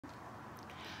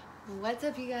What's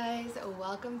up, you guys?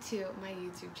 Welcome to my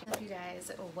YouTube channel. What's up, you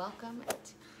guys? Welcome to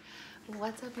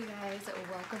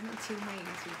my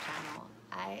YouTube channel.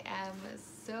 I am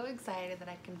so excited that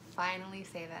I can finally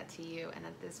say that to you and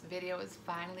that this video is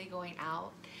finally going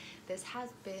out. This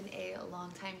has been a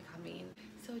long time coming.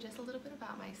 So just a little bit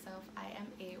about myself. I am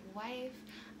a wife.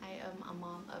 I am a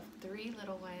mom of 3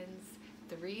 little ones,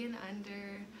 3 and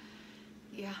under.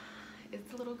 Yeah,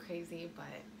 it's a little crazy,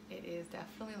 but it is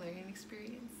definitely a learning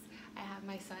experience. I have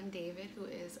my son David, who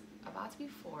is about to be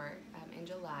 4 in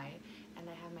July, and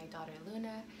I have my daughter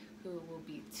Luna, who will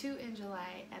be 2 in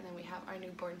July, and then we have our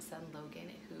newborn son Logan,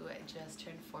 who just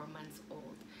turned 4 months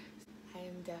old. I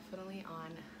am definitely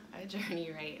on a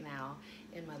journey right now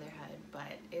in motherhood,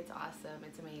 but it's awesome,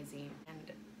 it's amazing,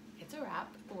 and it's a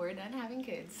wrap. We're done having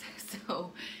kids,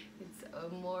 so it's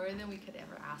more than we could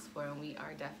ever ask for, and we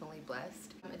are definitely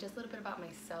blessed. Just a little bit about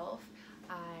myself.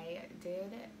 I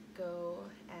did go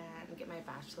and get my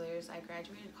bachelor's. I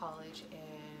graduated college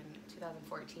in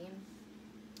 2014,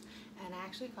 and I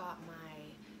actually got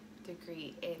my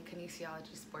degree in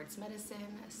kinesiology sports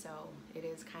medicine, so it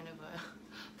is kind of a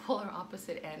polar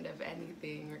opposite end of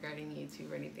anything regarding YouTube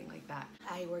or anything like that.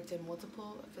 I worked in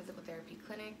multiple physical therapy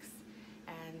clinics,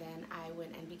 and then I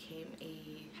went and became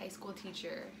a high school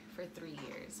teacher for 3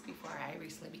 years before I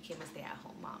recently became a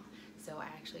stay-at-home mom. So I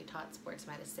actually taught sports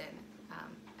medicine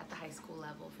at the high school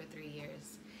level for 3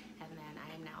 years, and then I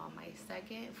am now on my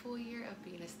 2nd full year of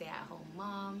being a stay-at-home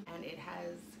mom, and it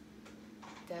has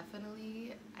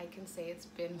definitely, I can say it's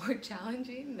been more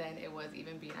challenging than it was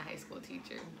even being a high school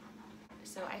teacher.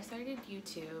 So I started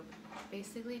YouTube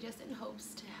basically just in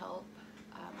hopes to help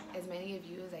as many of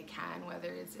you as I can, whether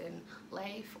it's in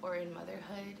life or in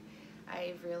motherhood.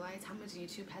 I've realized how much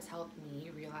YouTube has helped me,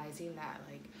 realizing that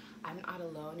like I'm not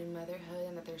alone in motherhood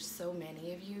and that there's so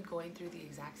many of you going through the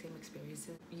exact same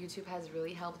experiences. YouTube has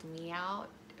really helped me out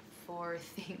for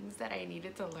things that I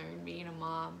needed to learn being a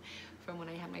mom from when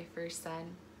I had my first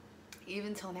son.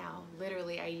 Even till now,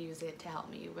 literally I use it to help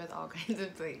me with all kinds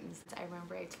of things. I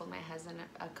remember I told my husband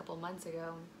a couple months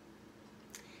ago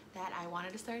that I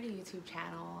wanted to start a YouTube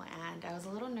channel, and I was a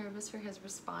little nervous for his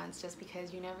response just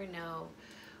because you never know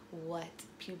what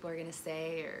people are gonna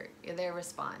say or their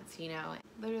response, you know.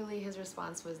 Literally his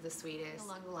response was the sweetest,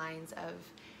 along the lines of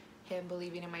him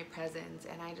believing in my presence,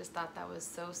 and I just thought that was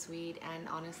so sweet, and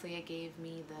honestly it gave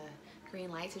me the green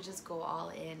light to just go all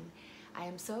in. I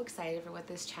am so excited for what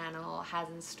this channel has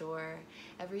in store.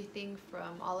 Everything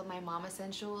from all of my mom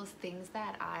essentials, things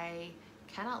that I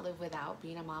cannot live without,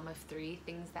 being a mom of 3,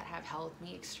 things that have helped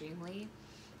me extremely,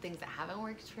 things that haven't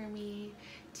worked for me,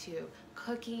 to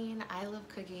cooking. I love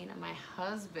cooking. My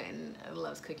husband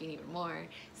loves cooking even more,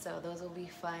 so those will be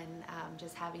fun,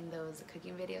 just having those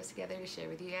cooking videos together to share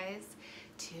with you guys,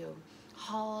 to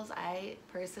hauls. I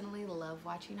personally love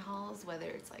watching hauls, whether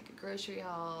it's like grocery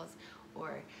hauls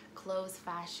or clothes,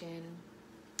 fashion.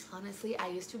 Honestly, I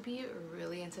used to be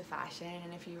really into fashion,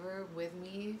 and if you were with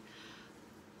me,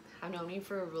 I've known you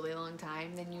for a really long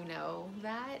time, then you know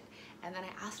that. And then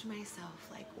I asked myself,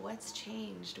 like, what's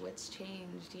changed,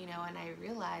 you know, and I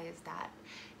realized that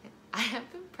I have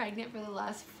been pregnant for the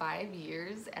last 5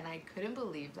 years, and I couldn't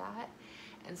believe that.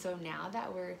 And so now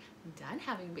that we're done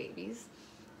having babies,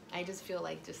 I just feel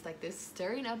like this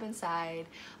stirring up inside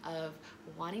of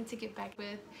wanting to get back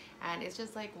with, and it's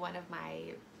just like one of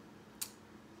my,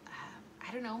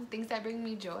 I don't know, things that bring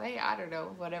me joy, I don't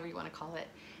know, whatever you want to call it.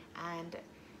 And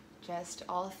just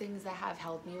all things that have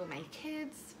helped me with my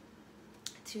kids,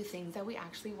 to things that we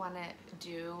actually want to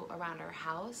do around our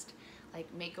house, like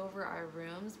make over our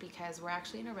rooms, because we're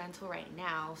actually in a rental right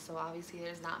now, so obviously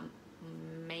there's not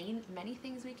many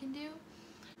things we can do.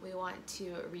 We want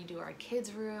to redo our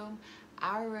kids' room,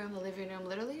 our room, the living room,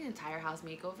 literally an entire house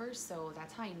makeover. So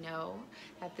that's how I know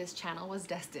that this channel was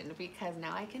destined, because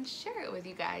now I can share it with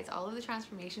you guys, all of the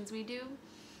transformations we do,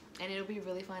 and it'll be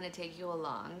really fun to take you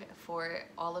along for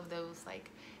all of those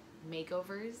like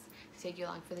makeovers, to take you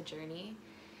along for the journey.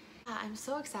 I'm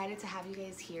so excited to have you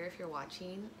guys here if you're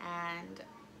watching, and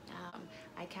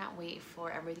I can't wait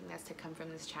for everything that's to come from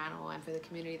this channel and for the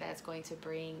community that it's going to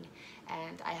bring,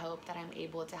 and I hope that I'm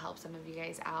able to help some of you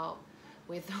guys out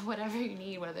with whatever you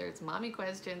need, whether it's mommy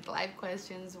questions, life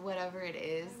questions, whatever it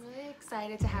is. I'm really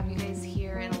excited to have you guys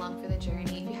here and along for the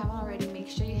journey. If you haven't already, make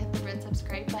sure you hit the red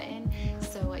subscribe button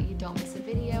so you don't miss a